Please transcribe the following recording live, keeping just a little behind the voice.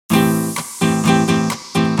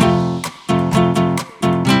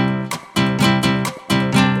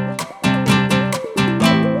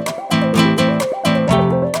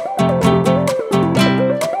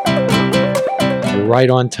right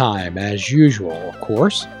on time, as usual, of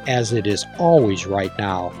course, as it is always right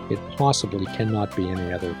now. It possibly cannot be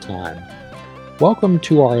any other time. Welcome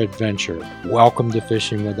to our adventure. Welcome to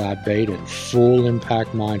Fishing Without Bait and Full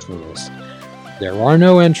Impact Mindfulness. There are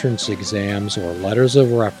no entrance exams or letters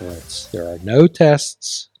of reference. There are no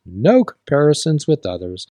tests, no comparisons with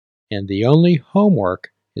others, and the only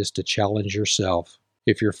homework is to challenge yourself.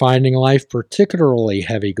 If you're finding life particularly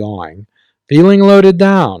heavy going, feeling loaded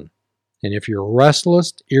down, and if you're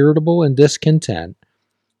restless, irritable, and discontent,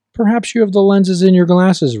 perhaps you have the lenses in your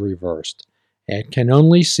glasses reversed and can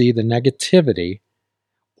only see the negativity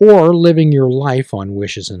or living your life on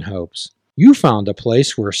wishes and hopes. You found a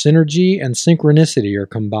place where synergy and synchronicity are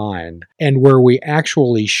combined and where we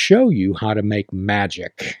actually show you how to make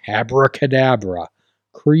magic, abracadabra,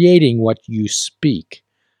 creating what you speak.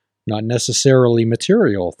 Not necessarily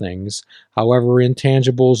material things, however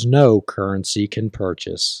intangibles no currency can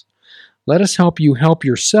purchase. Let us help you help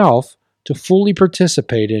yourself to fully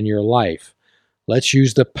participate in your life. Let's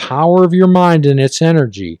use the power of your mind and its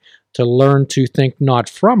energy to learn to think not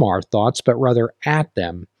from our thoughts, but rather at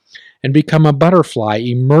them, and become a butterfly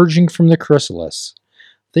emerging from the chrysalis.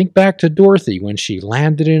 Think back to Dorothy when she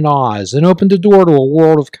landed in Oz and opened the door to a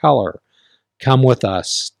world of color. Come with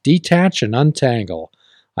us, detach and untangle.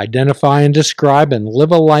 Identify and describe and live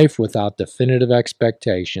a life without definitive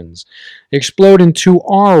expectations. Explode into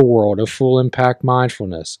our world of full impact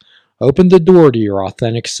mindfulness. Open the door to your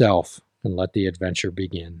authentic self and let the adventure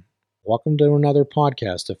begin. Welcome to another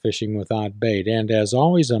podcast of Fishing Without Bait. And as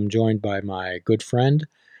always, I'm joined by my good friend,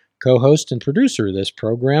 co-host, and producer of this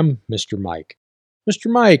program, Mr. Mike. Mr.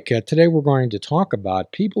 Mike, today we're going to talk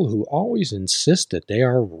about people who always insist that they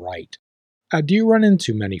are right. Do you run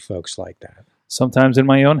into many folks like that? Sometimes in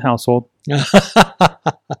my own household.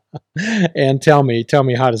 And tell me,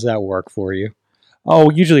 how does that work for you? Oh,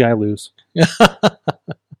 usually I lose.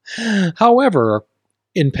 However,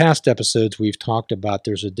 in past episodes, we've talked about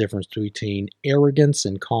there's a difference between arrogance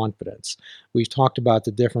and confidence. We've talked about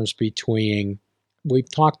the difference between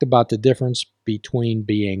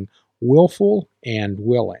being willful and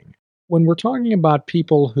willing. When we're talking about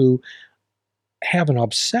people who have an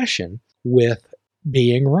obsession with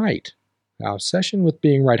being right.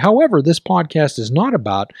 However, this podcast is not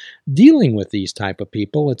about dealing with these type of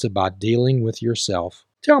people. It's about dealing with yourself.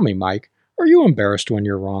 Tell me, Mike, are you embarrassed when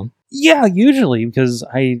you're wrong? Yeah, usually, because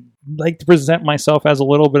I like to present myself as a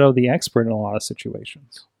little bit of the expert in a lot of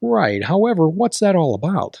situations. Right. However, what's that all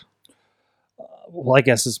about? Well, I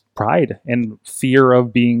guess it's pride and fear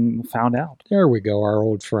of being found out. There we go, our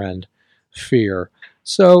old friend, fear.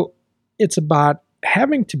 So it's about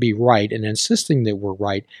having to be right and insisting that we're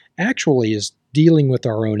right actually is dealing with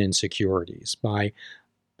our own insecurities. By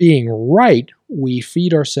being right, we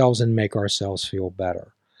feed ourselves and make ourselves feel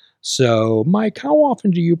better. So, Mike, how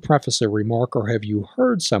often do you preface a remark, or have you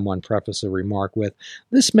heard someone preface a remark with,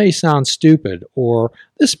 "This may sound stupid," or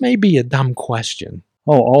 "This may be a dumb question"?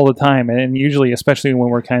 Oh, all the time. And usually, especially when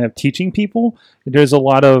we're kind of teaching people, there's a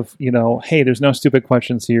lot of, hey, there's no stupid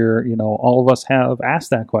questions here. All of us have asked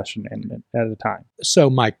that question at a time. So,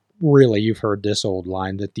 Mike, really, you've heard this old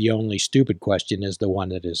line that the only stupid question is the one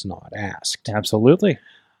that is not asked. Absolutely.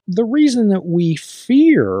 The reason that we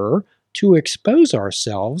fear to expose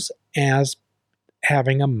ourselves as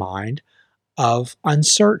having a mind of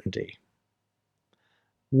uncertainty.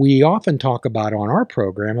 We often talk about on our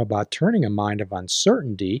program about turning a mind of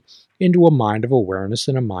uncertainty into a mind of awareness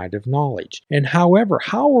and a mind of knowledge. And however,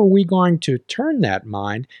 how are we going to turn that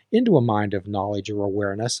mind into a mind of knowledge or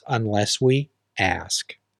awareness unless we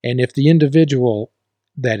ask? And if the individual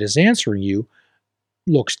that is answering you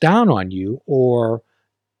looks down on you or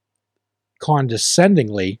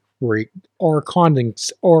condescendingly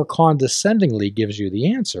gives you the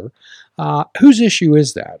answer, whose issue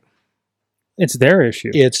is that? It's their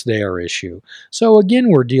issue. It's their issue. So again,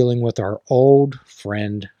 we're dealing with our old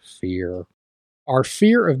friend fear. Our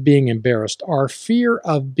fear of being embarrassed, our fear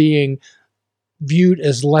of being viewed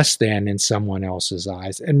as less than in someone else's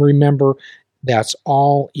eyes. And remember, that's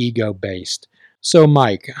all ego-based. So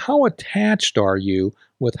Mike, how attached are you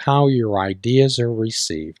with how your ideas are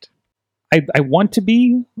received? I want to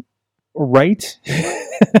be right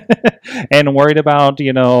and worried about,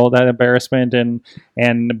 that embarrassment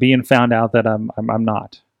and being found out that I'm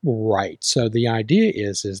not. Right. So the idea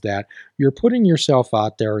is that you're putting yourself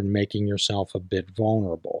out there and making yourself a bit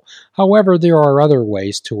vulnerable. However, there are other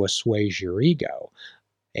ways to assuage your ego.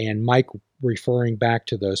 And Mike, referring back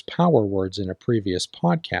to those power words in a previous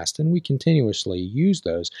podcast, and we continuously use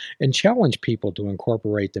those and challenge people to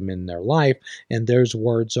incorporate them in their life. And those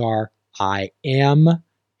words are, I am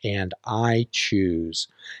and I choose.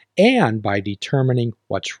 And by determining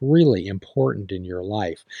what's really important in your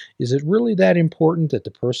life. Is it really that important that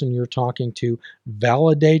the person you're talking to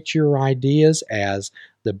validates your ideas as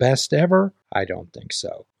the best ever? I don't think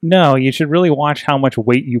so. No, you should really watch how much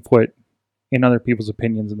weight you put in other people's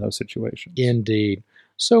opinions in those situations. Indeed.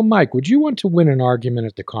 So, Mike, would you want to win an argument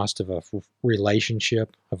at the cost of a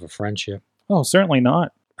relationship, of a friendship? Oh, certainly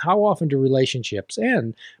not. How often do relationships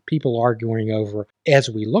end people arguing over, as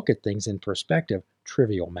we look at things in perspective,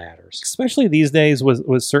 trivial matters? Especially these days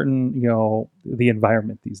with certain, the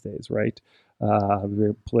environment these days, right?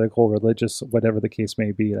 Very political, religious, whatever the case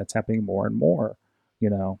may be, that's happening more and more,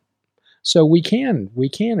 So we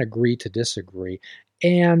can agree to disagree.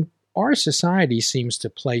 And our society seems to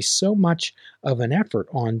place so much of an effort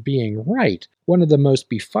on being right. One of the most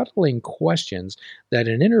befuddling questions that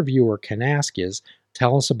an interviewer can ask is,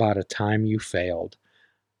 tell us about a time you failed.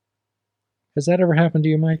 Has that ever happened to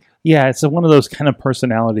you, Mike? Yeah, it's one of those kind of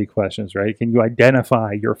personality questions, right? Can you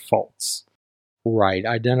identify your faults? Right.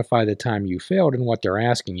 Identify the time you failed, and what they're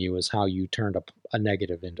asking you is how you turned a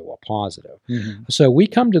negative into a positive. Mm-hmm. So we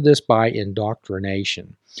come to this by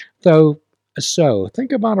indoctrination. So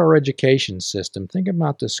think about our education system. Think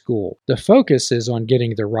about the school. The focus is on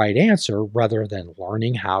getting the right answer rather than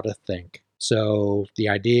learning how to think. So the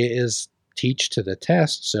idea is teach to the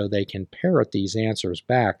test so they can parrot these answers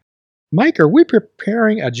back. Mike, are we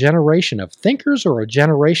preparing a generation of thinkers or a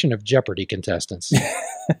generation of Jeopardy contestants?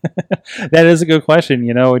 That is a good question.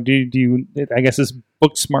 Do you? I guess it's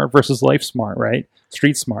book smart versus life smart, right?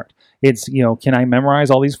 Street smart. It's can I memorize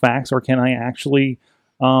all these facts or can I actually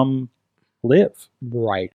live?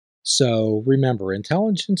 Right. So remember,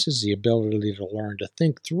 intelligence is the ability to learn to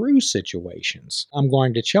think through situations. I'm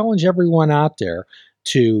going to challenge everyone out there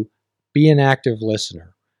to be an active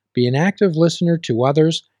listener. Be an active listener to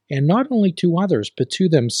others, and not only to others, but to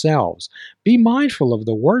themselves. Be mindful of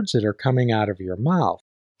the words that are coming out of your mouth.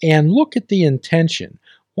 And look at the intention.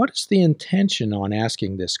 What is the intention on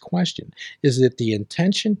asking this question? Is it the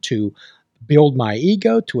intention to build my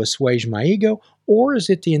ego, to assuage my ego, or is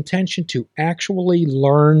it the intention to actually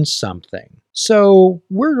learn something? So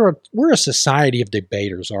we're a society of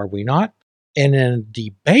debaters, are we not? And in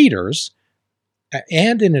debaters,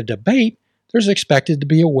 and in a debate, there's expected to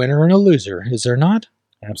be a winner and a loser, is there not?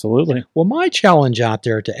 Absolutely. Well, my challenge out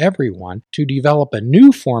there to everyone to develop a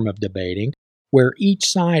new form of debating where each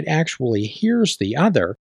side actually hears the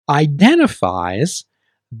other, identifies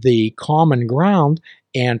the common ground,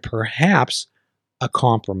 and perhaps a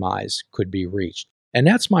compromise could be reached. And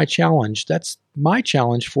that's my challenge. That's my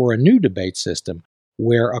challenge for a new debate system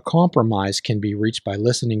where a compromise can be reached by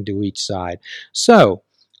listening to each side. So,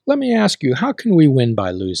 let me ask you, how can we win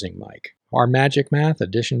by losing, Mike? Our magic math,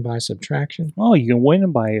 addition by subtraction? Oh, you can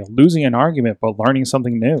win by losing an argument, but learning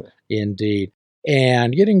something new. Indeed.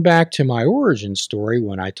 And getting back to my origin story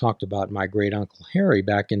when I talked about my great Uncle Harry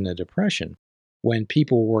back in the Depression, when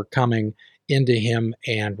people were coming into him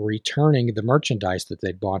and returning the merchandise that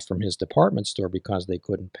they'd bought from his department store because they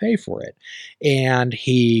couldn't pay for it. And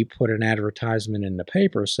he put an advertisement in the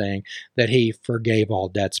paper saying that he forgave all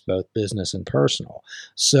debts, both business and personal.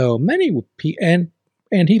 So many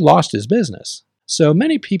and he lost his business. So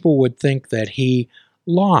many people would think that he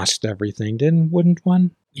lost everything, wouldn't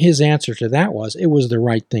one? His answer to that was, it was the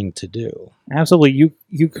right thing to do. Absolutely.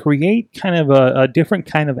 You create kind of a different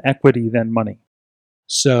kind of equity than money.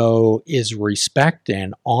 So is respect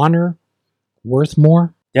and honor worth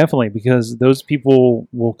more? Definitely, because those people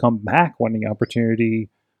will come back when the opportunity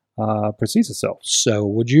precedes itself. So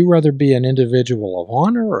would you rather be an individual of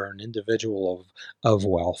honor or an individual of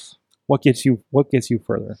wealth? What gets you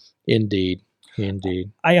further? Indeed.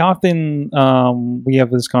 I often, we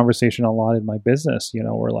have this conversation a lot in my business,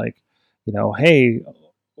 we're like, hey,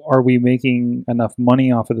 are we making enough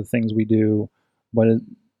money off of the things we do? But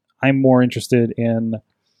I'm more interested in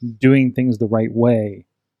doing things the right way,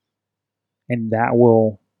 and that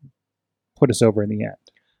will put us over in the end.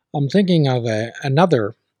 I'm thinking of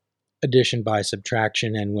another addition by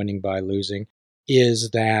subtraction and winning by losing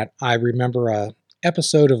is that I remember a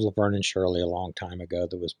episode of Laverne and Shirley a long time ago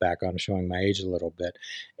that was back on, showing my age a little bit,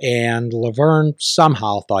 and Laverne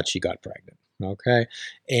somehow thought she got pregnant. Okay,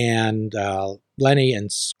 and Lenny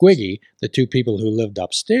and Squiggy, the two people who lived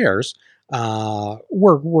upstairs,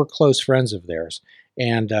 were close friends of theirs,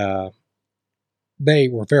 and they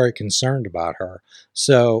were very concerned about her.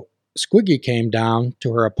 So Squiggy came down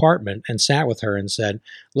to her apartment and sat with her and said,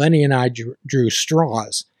 "Lenny and I drew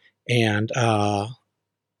straws, and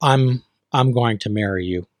I'm going to marry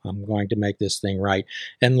you. I'm going to make this thing right."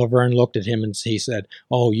 And Laverne looked at him and he said,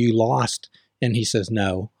 "Oh, you lost." And he says,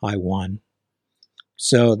 "No, I won."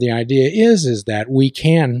 So the idea is that we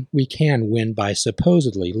can win by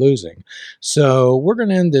supposedly losing. So we're going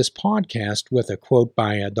to end this podcast with a quote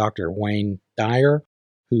by Dr. Wayne Dyer,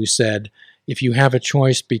 who said, "If you have a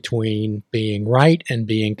choice between being right and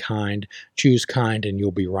being kind, choose kind and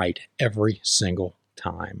you'll be right every single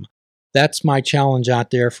time." That's my challenge out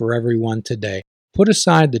there for everyone today. Put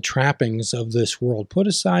aside the trappings of this world, put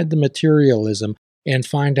aside the materialism, and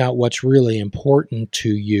find out what's really important to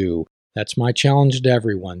you. That's my challenge to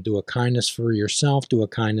everyone. Do a kindness for yourself, do a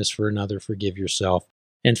kindness for another, forgive yourself,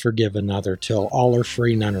 and forgive another till all are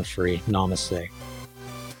free, none are free. Namaste.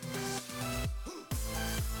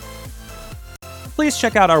 Please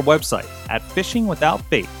check out our website at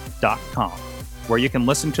fishingwithoutbait.com, where you can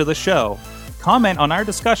listen to the show, comment on our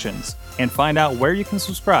discussions, and find out where you can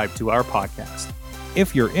subscribe to our podcast.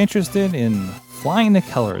 If you're interested in flying the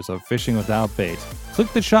colors of Fishing Without Bait,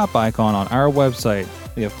 click the shop icon on our website.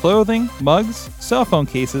 We have clothing, mugs, cell phone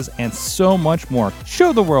cases, and so much more.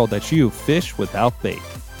 Show the world that you fish without bait.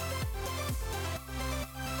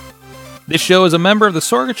 This show is a member of the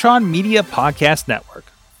Sorgatron Media Podcast Network.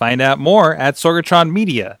 Find out more at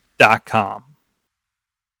sorgatronmedia.com.